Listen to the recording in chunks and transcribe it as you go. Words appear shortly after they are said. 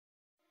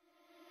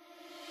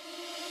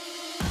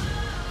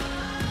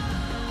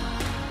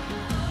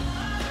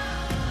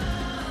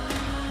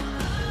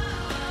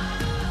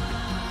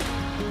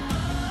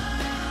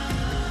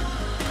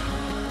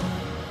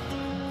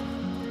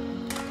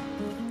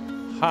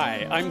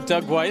Hi, I'm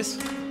Doug Weiss.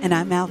 And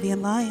I'm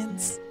Albion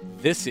Lyons.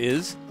 This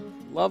is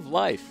Love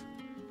Life.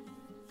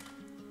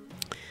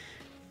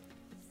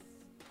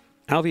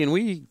 Albion,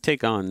 we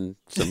take on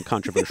some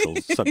controversial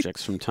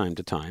subjects from time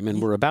to time,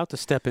 and we're about to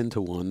step into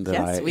one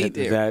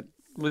that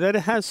that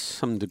has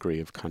some degree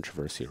of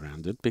controversy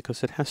around it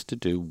because it has to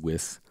do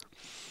with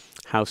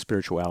how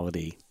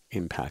spirituality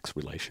impacts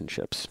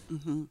relationships.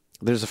 Mm-hmm.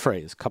 There's a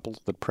phrase, couples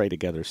that pray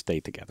together stay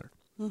together.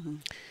 Mm-hmm.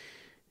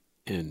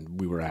 And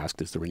we were asked,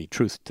 is there any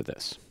truth to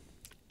this?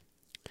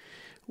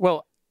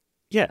 Well,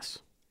 yes,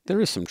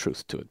 there is some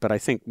truth to it, but I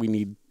think we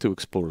need to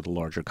explore the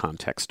larger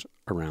context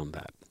around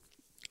that.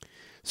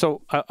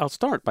 So I'll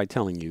start by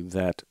telling you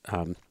that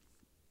I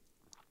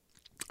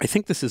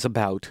think this is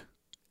about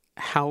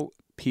how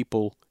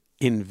people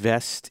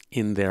invest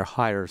in their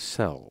higher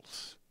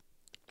selves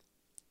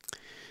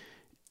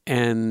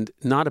and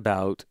not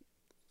about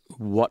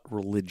what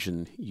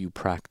religion you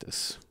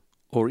practice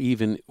or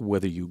even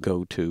whether you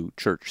go to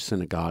church,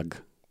 synagogue,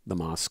 the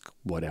mosque,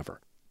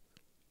 whatever.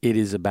 It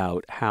is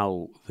about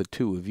how the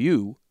two of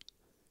you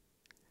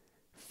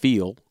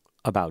feel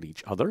about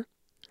each other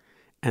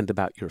and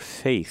about your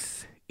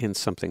faith in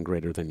something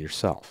greater than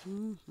yourself.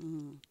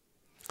 Mm-hmm.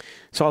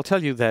 So I'll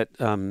tell you that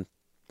in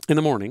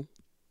the morning,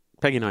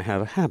 Peggy and I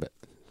have a habit.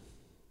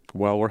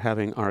 While we're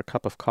having our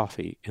cup of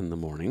coffee in the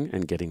morning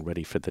and getting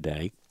ready for the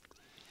day,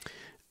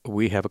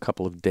 we have a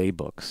couple of day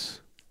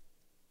books.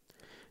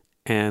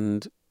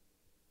 And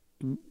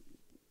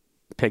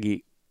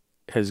Peggy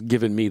has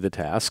given me the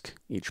task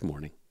each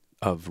morning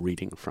of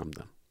reading from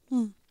them.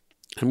 Mm.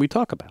 And we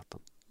talk about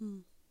them.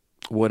 Mm.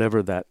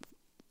 Whatever that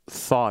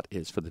thought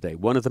is for the day.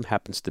 One of them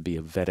happens to be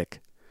a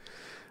Vedic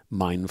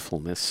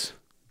mindfulness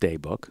day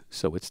book.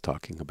 So it's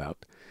talking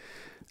about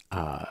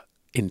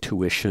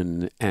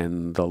intuition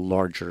and the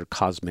larger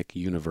cosmic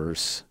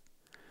universe.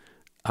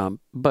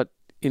 But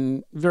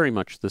in very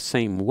much the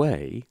same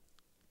way,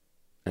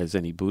 as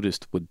any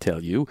Buddhist would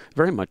tell you,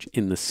 very much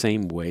in the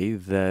same way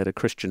that a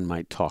Christian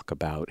might talk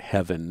about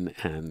heaven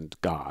and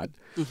God.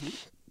 Mm-hmm.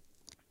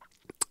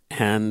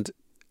 And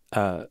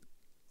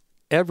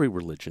every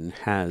religion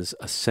has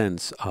a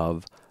sense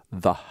of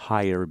the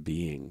higher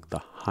being, the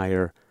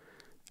higher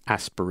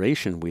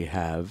aspiration we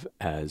have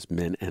as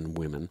men and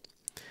women,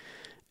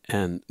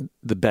 and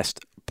the best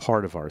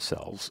part of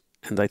ourselves.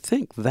 And I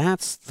think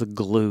that's the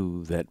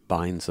glue that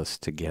binds us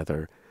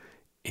together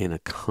in a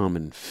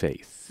common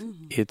faith.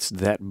 Mm-hmm. It's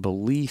that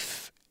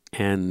belief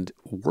and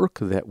work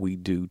that we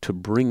do to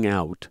bring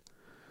out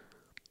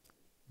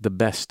the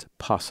best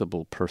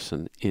possible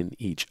person in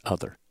each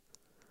other.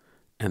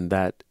 And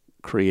that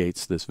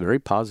creates this very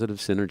positive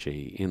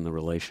synergy in the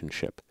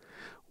relationship.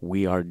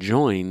 We are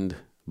joined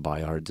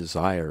by our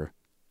desire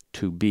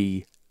to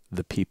be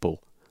the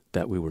people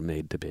that we were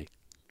made to be.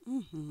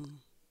 Mm-hmm.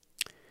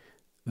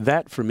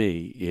 That, for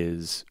me,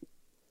 is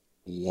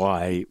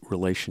why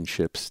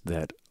relationships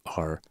that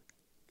are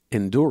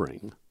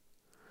enduring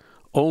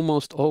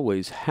almost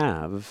always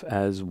have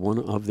as one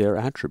of their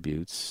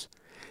attributes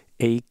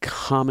a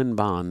common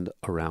bond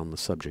around the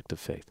subject of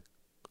faith,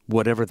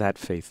 whatever that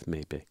faith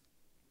may be.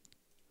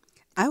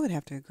 I would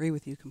have to agree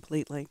with you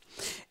completely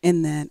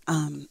in that,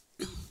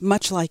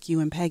 much like you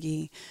and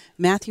Peggy,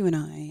 Matthew and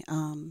I,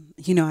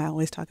 I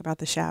always talk about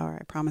the shower.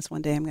 I promise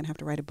one day I'm going to have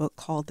to write a book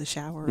called The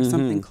Shower or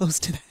something close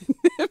to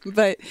that.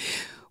 But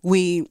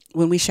when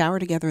we shower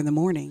together in the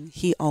morning,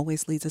 he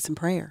always leads us in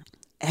prayer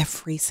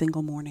every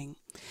single morning.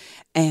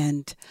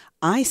 And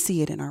I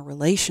see it in our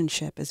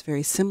relationship as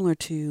very similar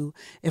to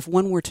if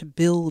one were to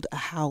build a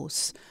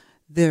house.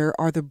 There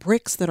are the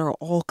bricks that are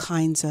all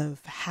kinds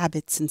of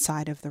habits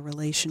inside of the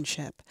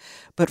relationship.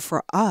 But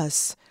for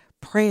us,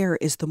 prayer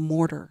is the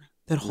mortar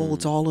that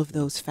holds all of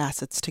those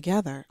facets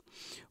together.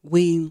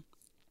 We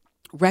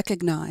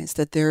recognize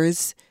that there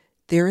is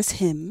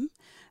him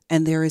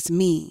and there is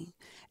me.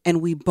 And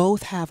we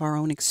both have our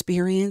own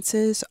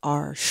experiences,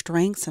 our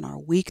strengths and our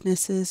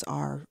weaknesses,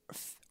 our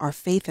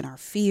faith and our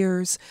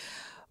fears.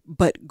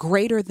 But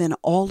greater than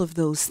all of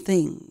those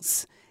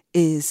things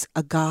is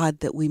a God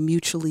that we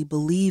mutually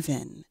believe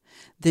in,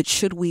 that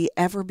should we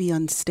ever be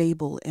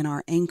unstable in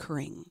our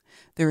anchoring,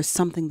 there is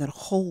something that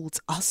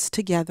holds us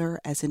together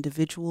as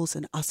individuals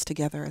and us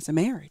together as a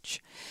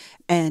marriage.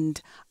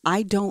 And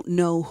I don't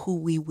know who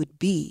we would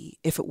be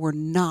if it were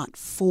not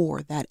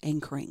for that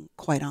anchoring,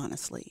 quite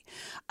honestly.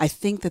 I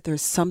think that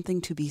there's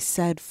something to be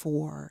said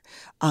for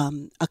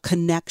a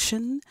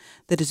connection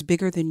that is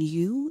bigger than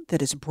you,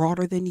 that is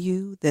broader than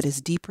you, that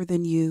is deeper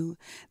than you,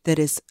 that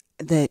is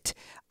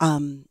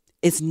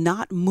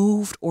not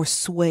moved or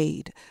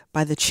swayed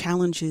by the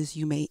challenges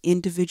you may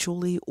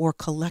individually or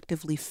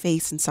collectively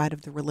face inside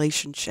of the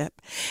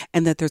relationship,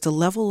 and that there's a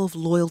level of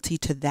loyalty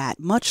to that,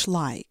 much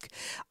like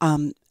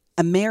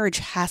a marriage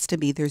has to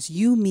be, there's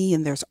you, me,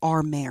 and there's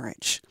our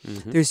marriage.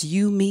 Mm-hmm. There's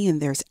you, me,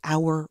 and there's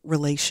our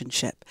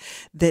relationship.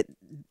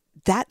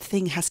 That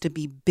thing has to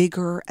be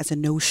bigger as a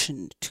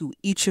notion to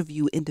each of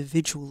you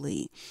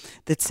individually,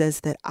 that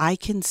says that I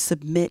can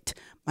submit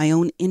my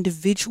own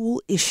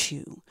individual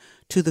issue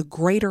to the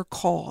greater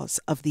cause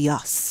of the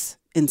us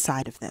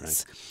inside of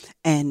this. Right.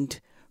 And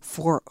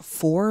for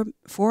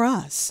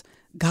us,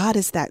 God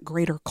is that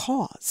greater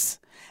cause.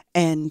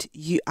 And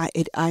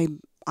I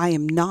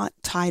am not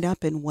tied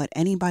up in what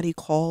anybody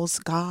calls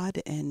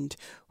God and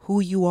who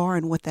you are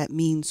and what that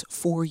means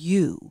for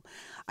you.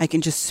 I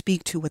can just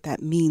speak to what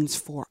that means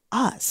for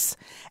us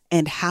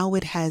and how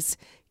it has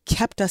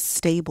kept us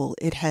stable.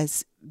 It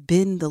has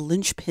been the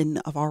linchpin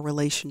of our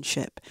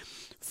relationship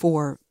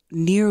for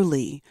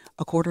nearly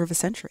a quarter of a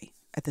century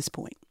at this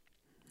point.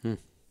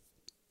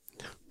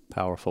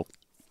 Powerful.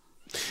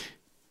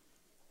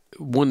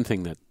 One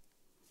thing that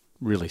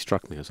really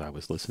struck me as I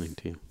was listening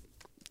to you,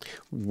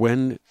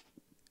 when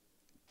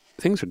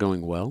things are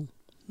going well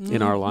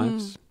in our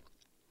lives,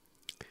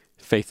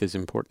 faith is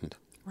important.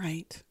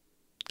 Right.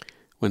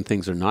 When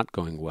things are not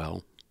going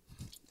well,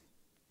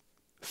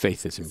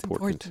 faith is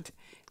important.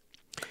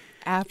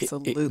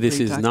 Absolutely.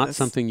 This is not Douglas.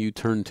 something you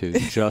turn to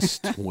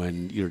just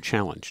when you're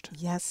challenged.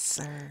 Yes,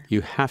 sir.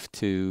 You have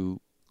to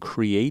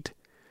create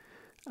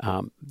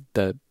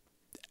the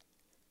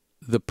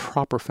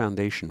proper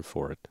foundation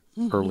for it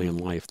early in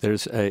life.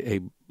 There's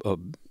a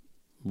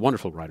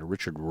wonderful writer,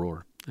 Richard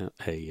Rohr,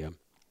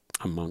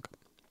 a monk,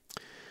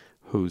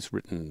 who's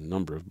written a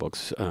number of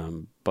books,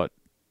 but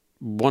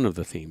one of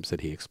the themes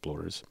that he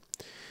explores,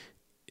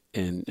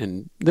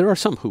 and there are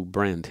some who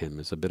brand him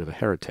as a bit of a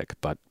heretic,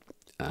 but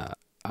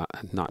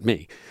not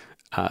me.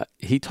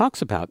 He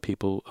talks about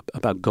people,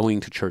 about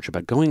going to church,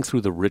 about going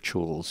through the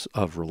rituals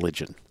of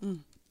religion.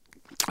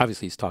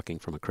 Obviously, he's talking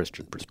from a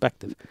Christian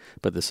perspective,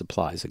 but this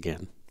applies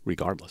again,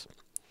 regardless.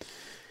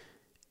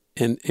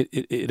 And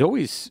it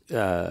always,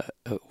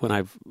 when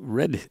I've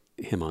read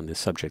him on this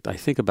subject, I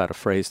think about a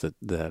phrase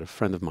that a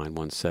friend of mine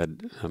once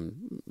said.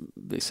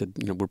 They said,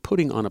 we're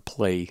putting on a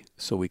play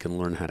so we can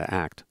learn how to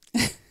act.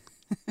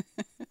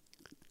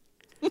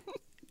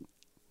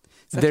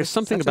 There's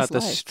something about the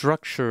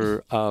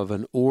structure of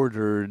an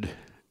ordered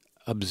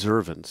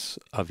observance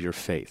of your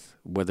faith,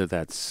 whether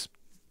that's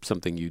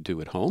something you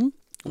do at home,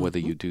 whether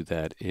you do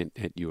that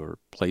at your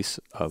place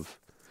of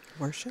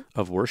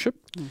worship,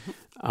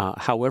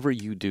 however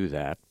you do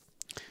that,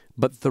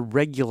 but the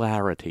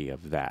regularity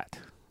of that,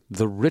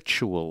 the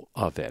ritual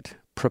of it,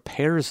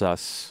 prepares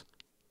us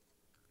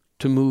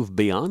to move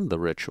beyond the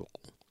ritual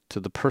to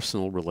the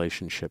personal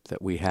relationship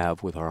that we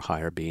have with our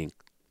higher being.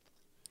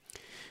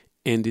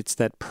 And it's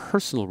that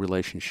personal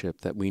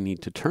relationship that we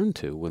need to turn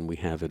to when we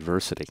have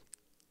adversity.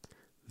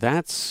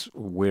 That's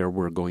where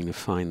we're going to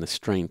find the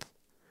strength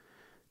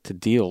to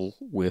deal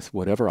with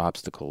whatever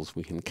obstacles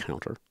we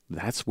encounter.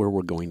 That's where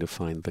we're going to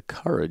find the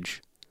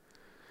courage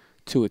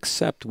to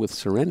accept with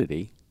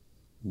serenity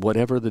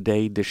whatever the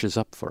day dishes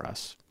up for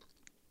us.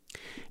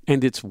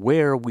 And it's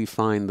where we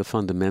find the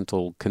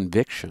fundamental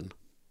conviction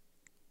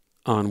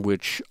on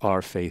which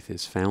our faith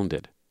is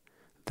founded,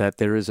 that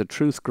there is a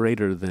truth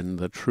greater than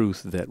the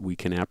truth that we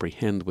can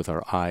apprehend with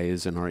our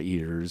eyes and our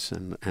ears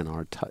and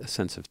our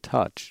sense of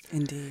touch.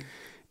 Indeed.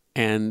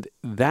 And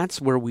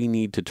that's where we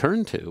need to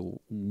turn to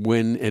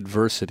when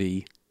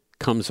adversity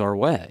comes our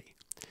way,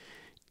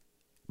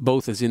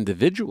 both as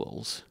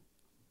individuals,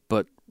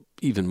 but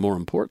even more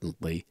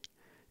importantly,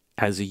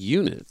 as a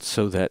unit,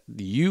 so that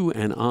you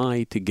and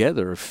I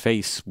together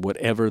face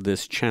whatever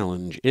this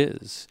challenge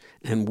is,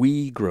 and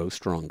we grow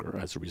stronger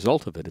as a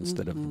result of it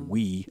instead of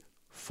we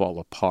fall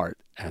apart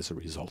as a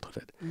result of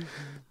it.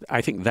 I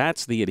think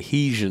that's the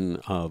adhesion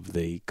of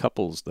the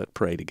couples that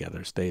pray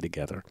together, stay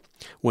together,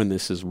 when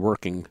this is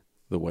working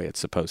the way it's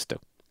supposed to.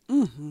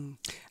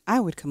 I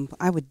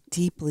would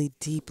deeply,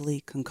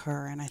 deeply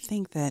concur. And I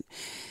think that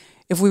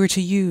if we were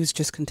to use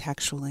just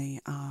contextually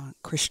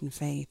Christian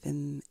faith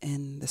and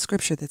the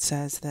scripture that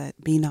says that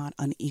be not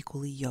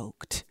unequally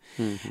yoked,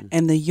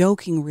 and the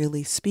yoking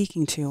really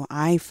speaking to,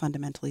 I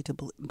fundamentally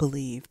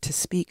believe, to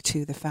speak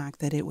to the fact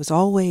that it was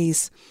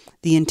always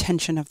the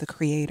intention of the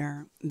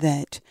Creator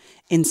that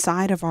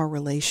inside of our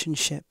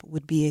relationship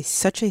would be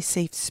such a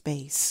safe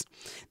space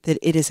that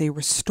it is a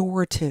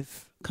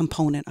restorative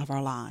component of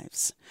our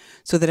lives,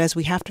 so that as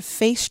we have to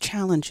face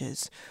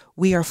challenges,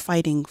 we are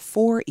fighting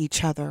for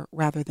each other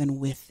rather than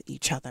with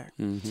each other.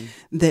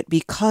 That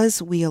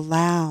because we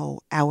allow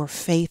our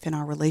faith and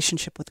our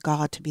relationship with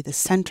God to be the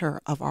center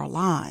of our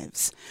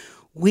lives,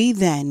 we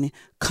then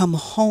come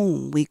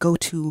home, we go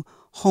to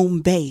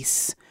home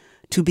base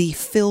to be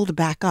filled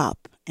back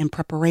up in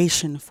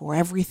preparation for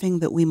everything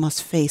that we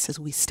must face as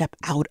we step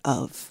out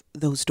of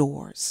those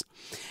doors.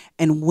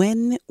 And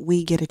when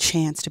we get a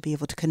chance to be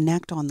able to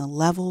connect on the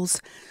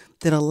levels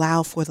that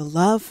allow for the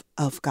love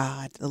of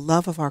God, the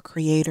love of our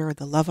Creator,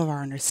 the love of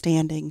our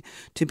understanding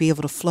to be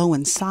able to flow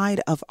inside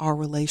of our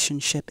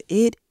relationship,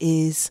 it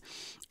is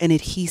an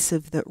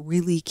adhesive that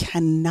really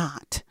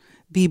cannot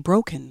be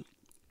broken.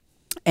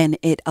 And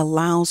it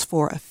allows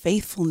for a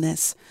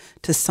faithfulness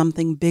to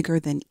something bigger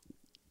than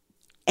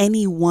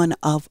any one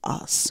of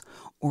us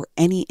or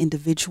any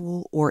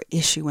individual or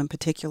issue in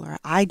particular.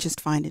 I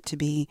just find it to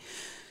be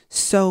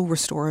so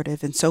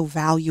restorative and so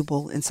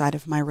valuable inside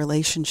of my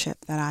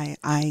relationship that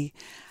I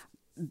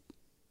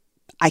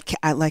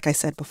like I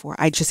said before,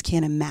 I just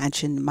can't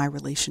imagine my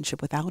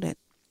relationship without it.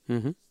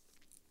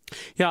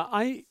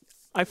 Yeah,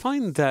 I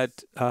find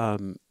that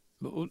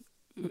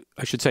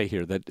I should say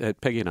here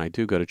that Peggy and I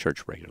do go to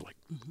church regularly.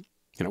 Mm-hmm.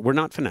 You know, we're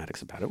not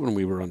fanatics about it. When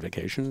we were on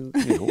vacation,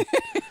 you know,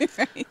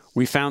 Right.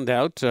 we found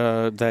out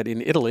that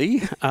in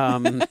Italy,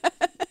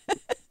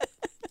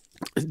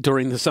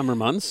 during the summer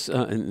months,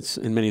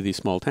 in many of these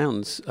small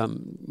towns,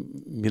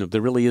 you know,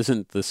 there really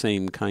isn't the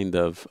same kind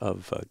of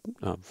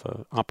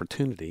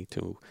opportunity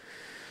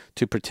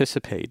to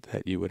participate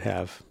that you would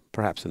have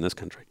perhaps in this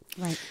country.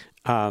 Right.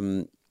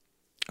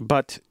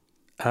 But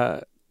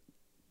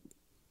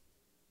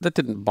that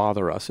didn't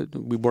bother us.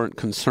 We weren't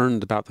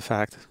concerned about the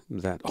fact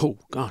that, oh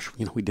gosh,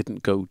 you know, we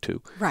didn't go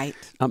to. Right.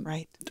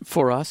 Right.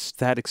 For us,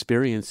 that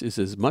experience is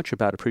as much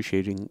about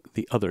appreciating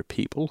the other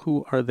people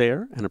who are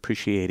there and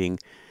appreciating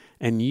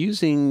and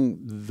using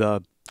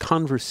the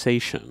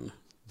conversation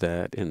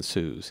that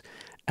ensues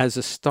as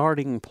a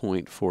starting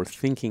point for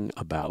thinking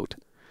about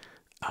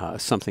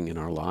something in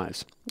our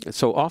lives.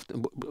 So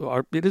often,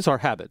 it is our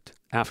habit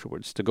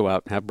afterwards to go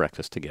out and have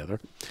breakfast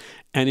together,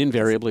 and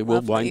invariably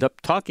we'll wind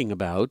up talking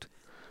about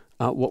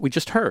what we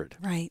just heard.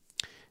 Right.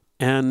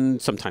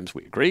 And sometimes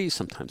we agree,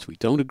 sometimes we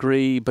don't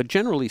agree, but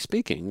generally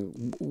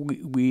speaking,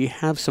 we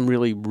have some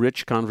really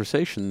rich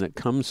conversation that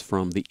comes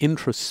from the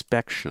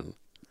introspection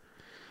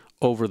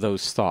over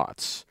those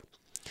thoughts.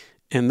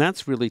 And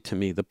that's really, to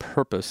me, the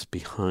purpose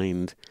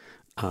behind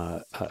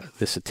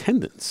this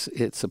attendance.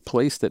 It's a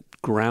place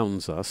that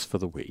grounds us for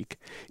the week.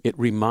 It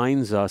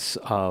reminds us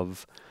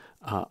of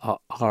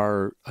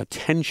our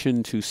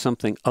attention to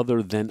something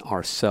other than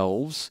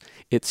ourselves.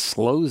 It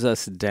slows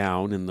us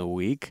down in the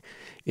week.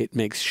 It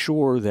makes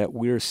sure that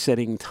we're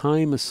setting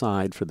time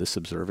aside for this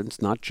observance,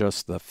 not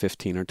just the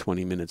 15 or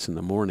 20 minutes in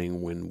the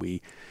morning when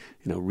we,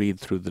 you know, read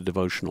through the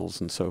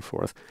devotionals and so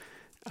forth.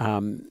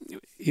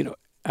 You know,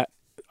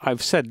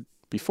 I've said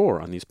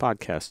before on these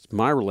podcasts,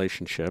 my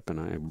relationship, and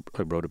I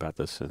wrote about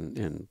this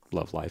in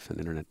Love Life and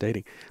Internet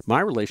Dating,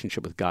 my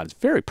relationship with God is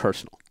very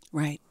personal.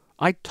 Right.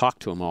 I talk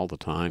to him all the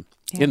time,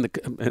 Yeah.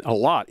 a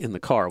lot in the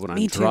car when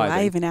Me I'm too. driving.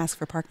 I even ask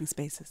for parking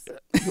spaces.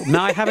 No,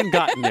 I haven't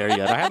gotten there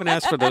yet. I haven't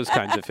asked for those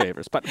kinds of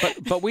favors.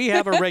 But we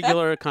have a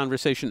regular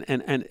conversation,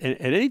 and at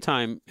any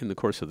time in the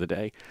course of the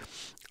day,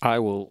 I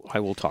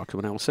will talk to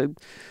him, and I will say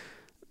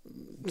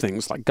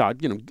things like,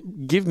 God, you know,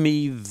 give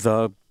me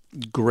the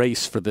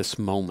grace for this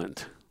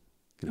moment.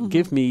 You know,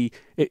 give me,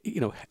 you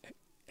know,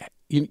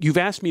 you've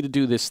asked me to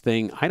do this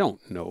thing. I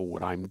don't know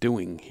what I'm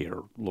doing here,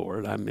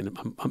 Lord. I'm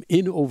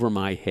in over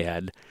my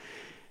head.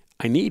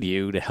 I need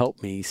you to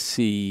help me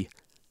see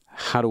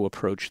how to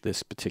approach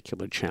this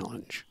particular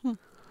challenge.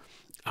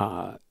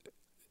 And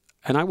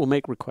I will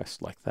make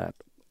requests like that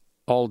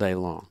all day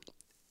long.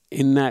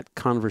 In that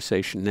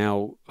conversation,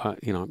 now,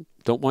 you know,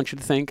 don't want you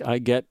to think I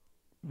get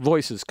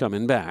voices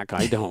coming back.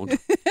 I don't.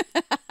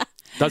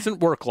 Doesn't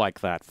work like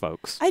that,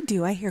 folks. I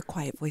do. I hear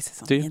quiet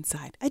voices on Do the you?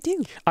 inside. I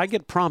do. I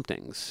get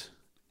promptings,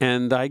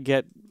 and I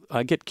get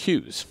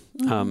cues,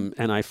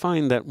 and I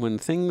find that when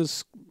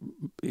things,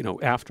 you know,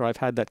 after I've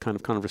had that kind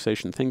of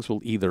conversation, things will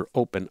either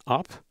open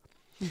up,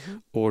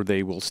 or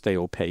they will stay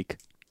opaque.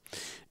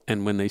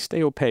 And when they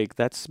stay opaque,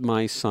 that's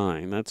my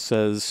sign. That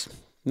says,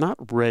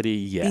 not ready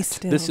yet. Be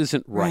still. This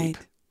isn't right.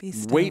 Be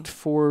still. Wait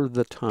for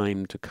the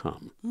time to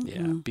come.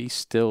 Yeah, be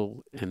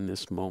still in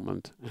this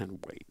moment and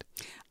wait.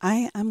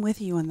 I'm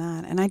with you on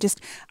that. And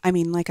I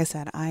mean, like I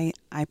said,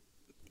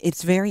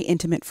 it's very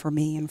intimate for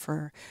me, and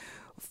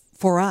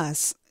for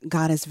us,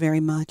 God is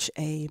very much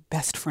a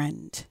best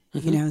friend,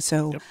 you know,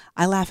 so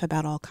I laugh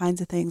about all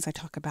kinds of things. I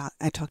talk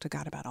to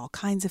God about all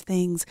kinds of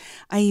things.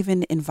 I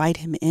even invite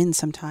him in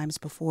sometimes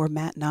before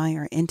Matt and I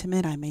are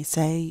intimate. I may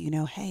say, you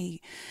know,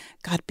 hey,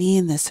 God, be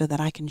in this so that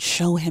I can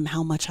show him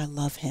how much I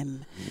love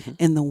him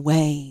in the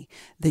way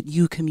that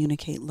you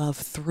communicate love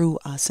through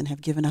us and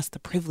have given us the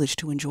privilege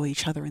to enjoy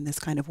each other in this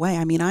kind of way.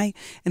 I mean, I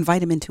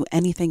invite him into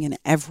anything and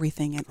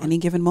everything at any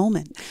given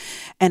moment.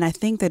 And I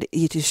think that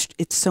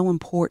it's so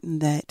important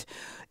that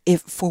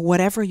if for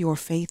whatever your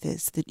faith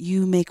is, that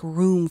you make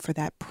room for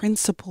that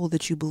principle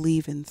that you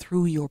believe in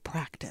through your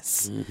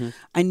practice.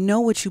 I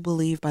know what you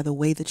believe by the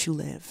way that you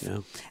live. Yeah.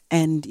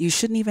 And you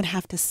shouldn't even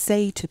have to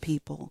say to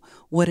people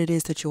what it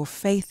is that your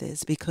faith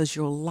is, because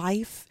your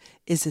life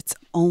is its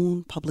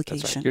own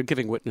publication. That's right. You're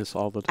giving witness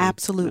all the time.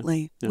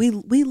 Absolutely. Yeah.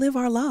 We live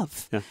our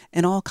love Yeah.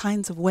 in all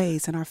kinds of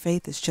ways, and our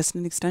faith is just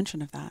an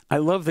extension of that. I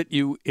love that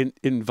you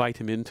invite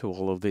him into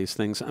all of these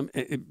things,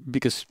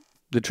 because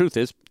the truth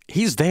is,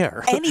 he's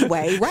there.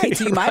 Anyway, right.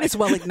 So you might as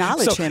well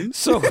acknowledge him.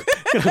 So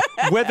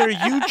whether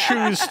you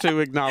choose to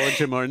acknowledge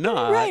him or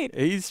not, Right.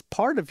 he's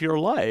part of your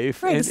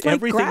life. Right, And it's like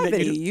everything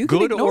gravity. that You can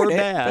good ignore or it,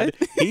 bad,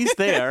 but- he's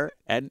there.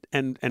 And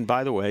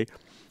by the way,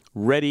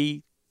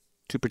 ready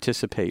to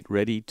participate,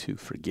 ready to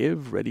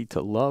forgive, ready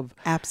to love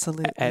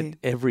Absolutely. at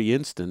every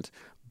instant.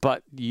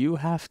 But you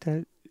have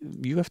to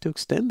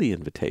extend the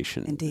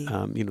invitation. Indeed.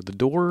 You know, the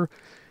door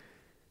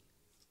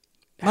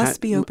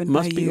Must be opened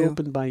by must be you.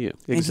 opened by you.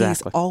 And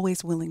Exactly. he's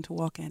always willing to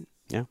walk in.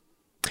 Yeah.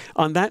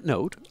 On that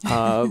note,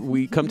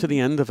 we come to the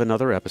end of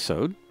another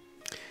episode,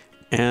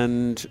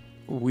 and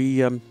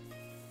we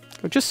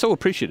We're just so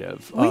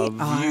appreciative We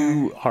of are.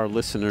 you, our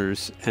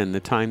listeners, and the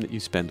time that you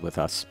spend with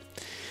us.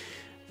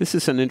 This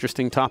is an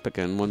interesting topic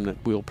and one that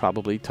we'll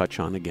probably touch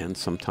on again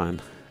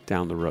sometime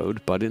down the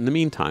road. But in the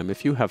meantime,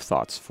 if you have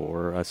thoughts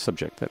for a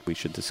subject that we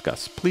should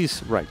discuss,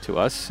 please write to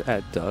us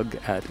at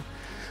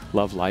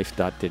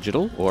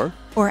doug@lovelife.digital Or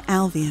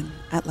Alvian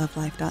at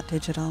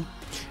lovelife.digital.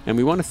 And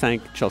we want to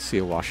thank Chelsea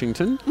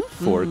Washington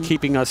for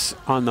keeping us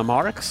on the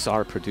marks,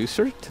 our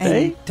producer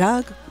today. And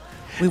Doug,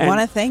 we And- want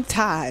to thank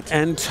Todd.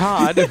 And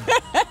Todd,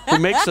 who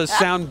makes us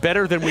sound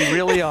better than we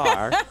really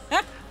are.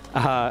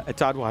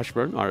 Todd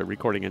Washburn, our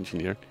recording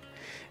engineer.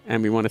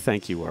 And we want to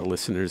thank you, our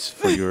listeners,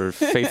 for your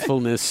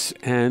faithfulness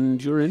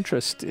and your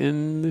interest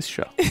in this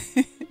show.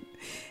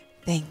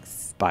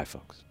 Thanks. Bye,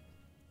 folks.